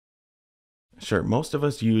Sure, most of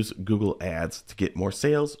us use Google Ads to get more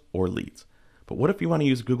sales or leads. But what if you want to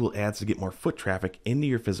use Google Ads to get more foot traffic into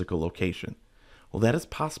your physical location? Well, that is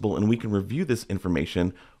possible, and we can review this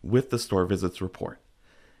information with the store visits report.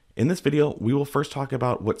 In this video, we will first talk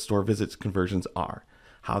about what store visits conversions are,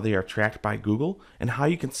 how they are tracked by Google, and how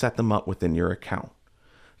you can set them up within your account.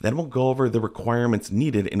 Then we'll go over the requirements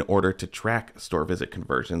needed in order to track store visit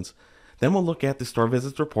conversions. Then we'll look at the store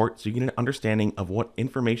visits report so you get an understanding of what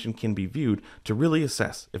information can be viewed to really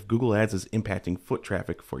assess if Google Ads is impacting foot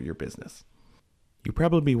traffic for your business. You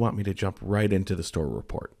probably want me to jump right into the store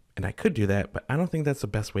report, and I could do that, but I don't think that's the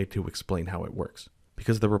best way to explain how it works,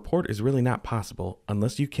 because the report is really not possible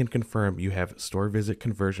unless you can confirm you have store visit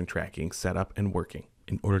conversion tracking set up and working.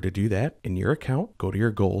 In order to do that, in your account, go to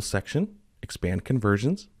your goals section, expand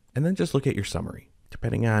conversions, and then just look at your summary.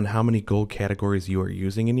 Depending on how many goal categories you are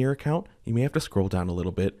using in your account, you may have to scroll down a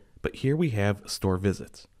little bit, but here we have store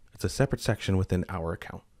visits. It's a separate section within our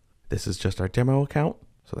account. This is just our demo account,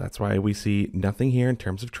 so that's why we see nothing here in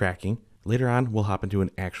terms of tracking. Later on, we'll hop into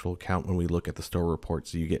an actual account when we look at the store report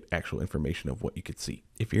so you get actual information of what you could see.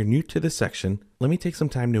 If you're new to this section, let me take some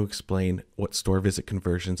time to explain what store visit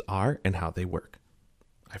conversions are and how they work.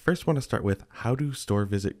 I first want to start with, how do store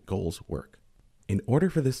visit goals work? In order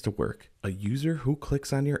for this to work, a user who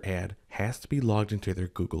clicks on your ad has to be logged into their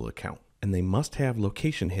Google account, and they must have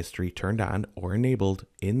location history turned on or enabled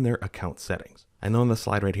in their account settings. I know on the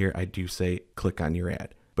slide right here I do say click on your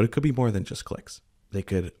ad, but it could be more than just clicks. They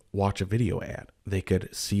could watch a video ad. They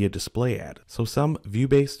could see a display ad. So some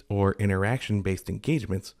view-based or interaction-based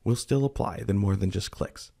engagements will still apply than more than just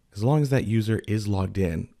clicks, as long as that user is logged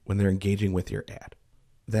in when they're engaging with your ad.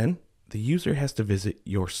 Then, the user has to visit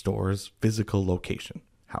your store's physical location.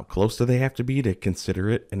 How close do they have to be to consider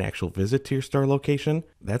it an actual visit to your store location?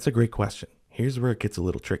 That's a great question. Here's where it gets a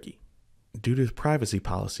little tricky. Due to privacy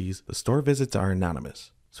policies, the store visits are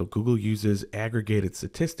anonymous. So Google uses aggregated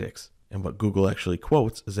statistics, and what Google actually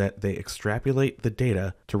quotes is that they extrapolate the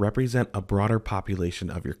data to represent a broader population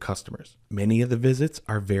of your customers. Many of the visits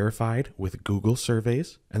are verified with Google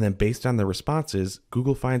surveys, and then based on the responses,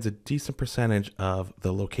 Google finds a decent percentage of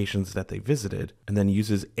the locations that they visited, and then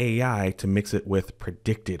uses AI to mix it with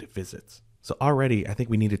predicted visits. So already, I think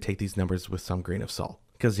we need to take these numbers with some grain of salt.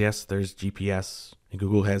 Because yes, there's GPS, and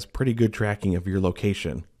Google has pretty good tracking of your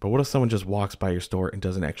location, but what if someone just walks by your store and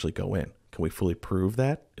doesn't actually go in? Can we fully prove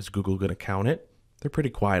that? Is Google going to count it? They're pretty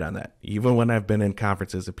quiet on that, even when I've been in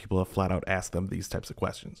conferences and people have flat out asked them these types of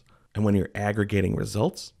questions. And when you're aggregating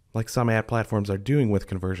results, like some ad platforms are doing with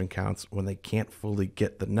conversion counts when they can't fully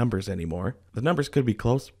get the numbers anymore, the numbers could be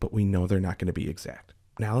close, but we know they're not going to be exact.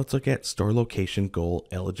 Now let's look at store location goal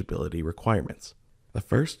eligibility requirements. The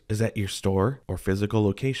first is that your store or physical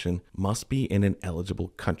location must be in an eligible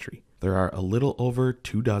country. There are a little over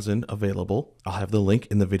 24 available. I'll have the link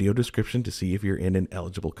in the video description to see if you're in an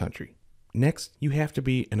eligible country. Next, you have to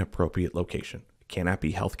be an appropriate location. It cannot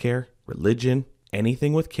be healthcare, religion,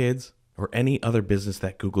 anything with kids, or any other business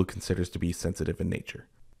that Google considers to be sensitive in nature.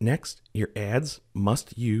 Next, your ads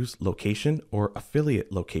must use location or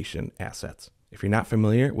affiliate location assets. If you're not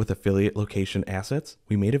familiar with affiliate location assets,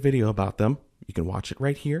 we made a video about them. You can watch it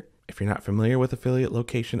right here. If you're not familiar with affiliate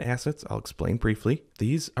location assets, I'll explain briefly.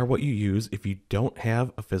 These are what you use if you don't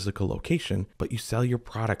have a physical location, but you sell your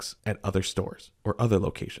products at other stores or other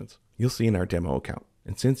locations. You'll see in our demo account.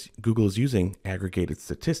 And since Google is using aggregated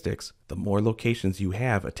statistics, the more locations you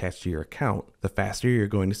have attached to your account, the faster you're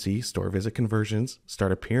going to see store visit conversions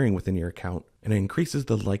start appearing within your account, and it increases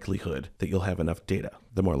the likelihood that you'll have enough data.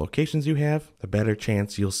 The more locations you have, the better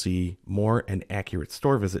chance you'll see more and accurate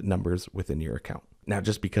store visit numbers within your account. Now,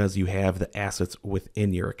 just because you have the assets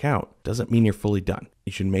within your account doesn't mean you're fully done.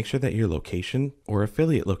 You should make sure that your location or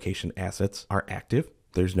affiliate location assets are active.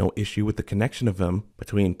 There's no issue with the connection of them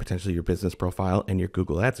between potentially your business profile and your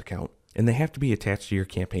Google Ads account, and they have to be attached to your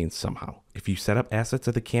campaign somehow. If you set up assets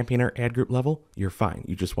at the campaign or ad group level, you're fine.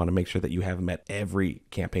 You just want to make sure that you have them at every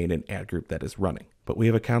campaign and ad group that is running. But we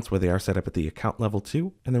have accounts where they are set up at the account level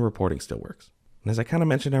too, and the reporting still works. And as I kind of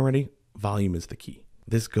mentioned already, volume is the key.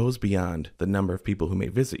 This goes beyond the number of people who may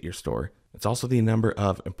visit your store. It's also the number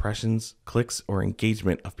of impressions, clicks, or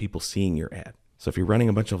engagement of people seeing your ad. So if you're running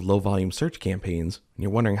a bunch of low volume search campaigns and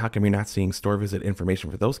you're wondering how come you're not seeing store visit information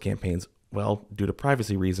for those campaigns, well, due to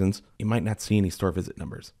privacy reasons, you might not see any store visit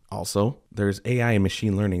numbers. Also, there's AI and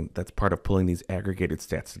machine learning that's part of pulling these aggregated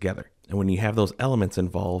stats together. And when you have those elements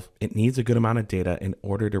involved, it needs a good amount of data in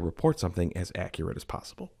order to report something as accurate as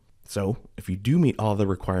possible. So if you do meet all the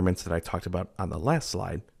requirements that I talked about on the last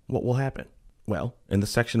slide, what will happen? Well, in the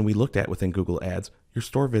section we looked at within Google Ads, your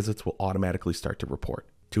store visits will automatically start to report.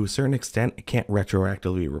 To a certain extent, it can't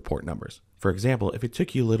retroactively report numbers. For example, if it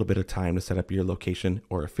took you a little bit of time to set up your location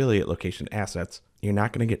or affiliate location assets, you're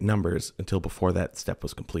not going to get numbers until before that step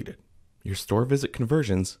was completed. Your store visit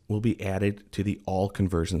conversions will be added to the All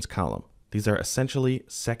Conversions column. These are essentially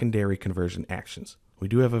secondary conversion actions. We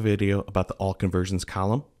do have a video about the All Conversions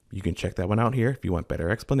column. You can check that one out here if you want better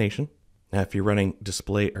explanation. Now, if you're running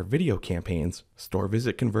display or video campaigns, store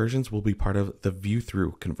visit conversions will be part of the View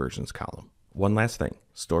Through Conversions column. One last thing,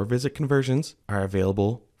 store visit conversions are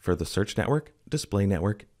available for the Search Network, Display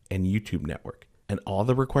Network, and YouTube Network. And all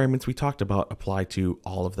the requirements we talked about apply to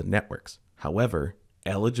all of the networks. However,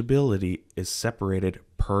 eligibility is separated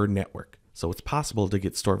per network. So it's possible to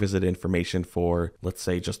get store visit information for, let's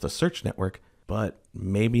say, just the Search Network, but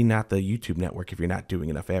maybe not the YouTube Network if you're not doing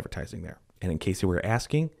enough advertising there. And in case you were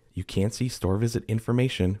asking, you can't see store visit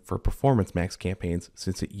information for Performance Max campaigns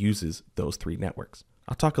since it uses those 3 networks.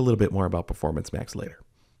 I'll talk a little bit more about Performance Max later.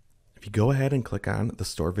 If you go ahead and click on the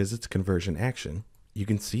store visits conversion action, you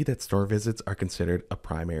can see that store visits are considered a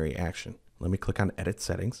primary action. Let me click on Edit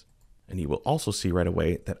Settings, and you will also see right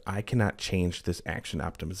away that I cannot change this action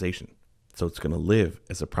optimization. So it's going to live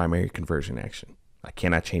as a primary conversion action. I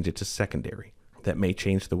cannot change it to secondary. That may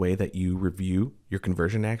change the way that you review your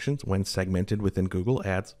conversion actions when segmented within Google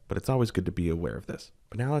Ads, but it's always good to be aware of this.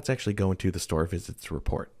 But now let's actually go into the store visits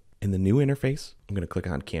report. In the new interface, I'm going to click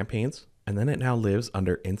on Campaigns, and then it now lives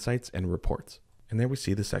under Insights and Reports. And there we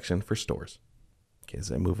see the section for stores. Okay,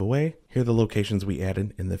 as I move away, here are the locations we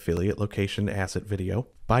added in the affiliate location asset video.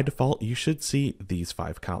 By default, you should see these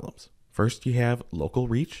 5 columns. First, you have local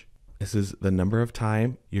reach. This is the number of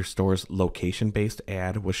time your store's location-based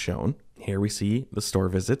ad was shown. Here we see the store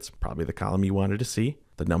visits, probably the column you wanted to see,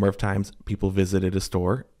 the number of times people visited a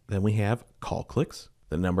store. Then we have call clicks,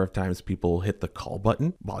 the number of times people hit the call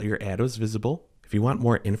button while your ad was visible. If you want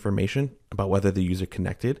more information about whether the user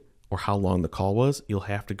connected or how long the call was, you'll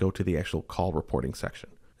have to go to the actual call reporting section.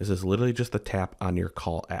 This is literally just a tap on your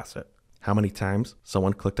call asset. How many times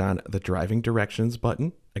someone clicked on the driving directions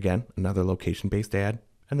button, again, another location-based ad,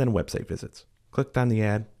 and then website visits. Clicked on the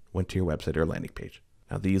ad, went to your website or landing page.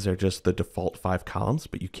 Now these are just the default 5 columns,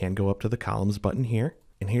 but you can go up to the columns button here.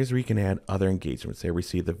 And here's where you can add other engagements. There we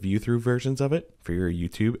see the view through versions of it for your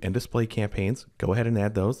YouTube and display campaigns. Go ahead and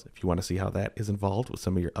add those if you want to see how that is involved with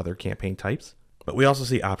some of your other campaign types. But we also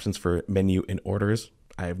see options for menu and orders.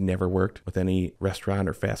 I have never worked with any restaurant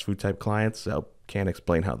or fast food type clients, so can't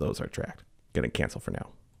explain how those are tracked. Gonna cancel for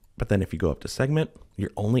now. But then if you go up to segment,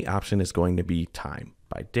 your only option is going to be time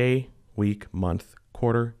by day, week, month,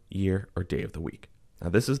 quarter, year, or day of the week. Now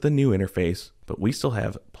this is the new interface, but we still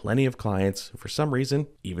have plenty of clients who for some reason,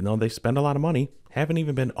 even though they spend a lot of money, haven't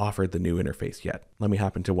even been offered the new interface yet. Let me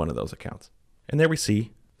hop into one of those accounts. And there we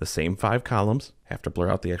see the same 5 columns. Have to blur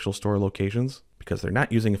out the actual store locations because they're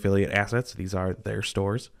not using affiliate assets. These are their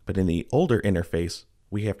stores. But in the older interface,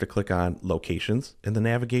 we have to click on locations in the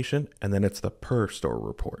navigation, and then it's the per store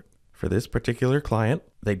report. For this particular client,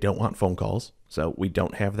 they don't want phone calls, so we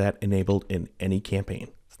don't have that enabled in any campaign.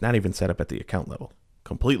 It's not even set up at the account level.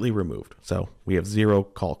 Completely removed. So we have 0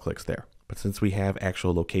 call clicks there. But since we have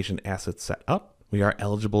actual location assets set up, we are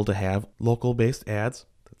eligible to have local based ads.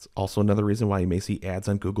 That's also another reason why you may see ads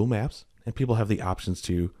on Google Maps. And people have the options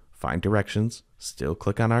to find directions, still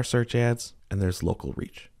click on our search ads, and there's local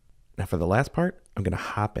reach. Now for the last part, I'm going to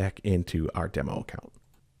hop back into our demo account.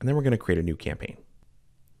 And then we're going to create a new campaign.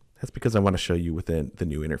 That's because I want to show you within the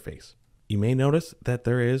new interface. You may notice that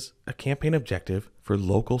there is a campaign objective for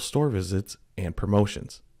local store visits and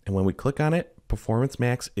promotions. And when we click on it, Performance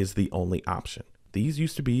Max is the only option. These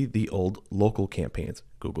used to be the old local campaigns.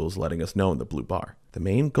 Google is letting us know in the blue bar. The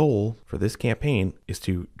main goal for this campaign is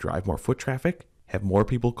to drive more foot traffic, have more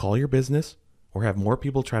people call your business, or have more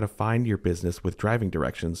people try to find your business with driving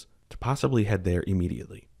directions to possibly head there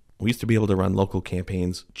immediately. We used to be able to run local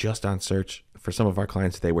campaigns just on search. For some of our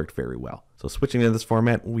clients, they worked very well. So switching to this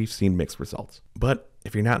format, we've seen mixed results. But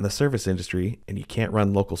if you're not in the service industry and you can't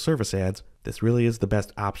run local service ads, this really is the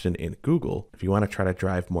best option in Google if you want to try to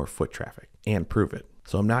drive more foot traffic and prove it.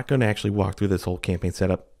 So I'm not going to actually walk through this whole campaign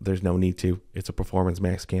setup. There's no need to. It's a Performance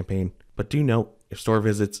Max campaign. But do note, if store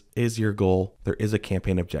visits is your goal, there is a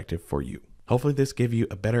campaign objective for you. Hopefully this gave you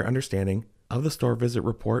a better understanding of the store visit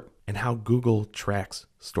report and how Google tracks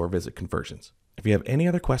store visit conversions. If you have any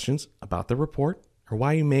other questions about the report or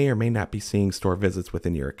why you may or may not be seeing store visits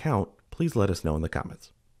within your account, please let us know in the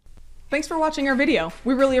comments. Thanks for watching our video.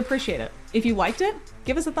 We really appreciate it. If you liked it,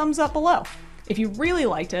 give us a thumbs up below. If you really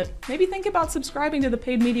liked it, maybe think about subscribing to the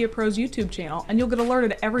Paid Media Pros YouTube channel and you'll get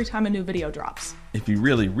alerted every time a new video drops. If you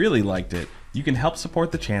really liked it, You can help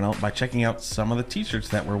support the channel by checking out some of the t-shirts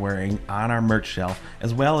that we're wearing on our merch shelf,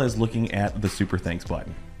 as well as looking at the Super Thanks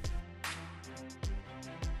button.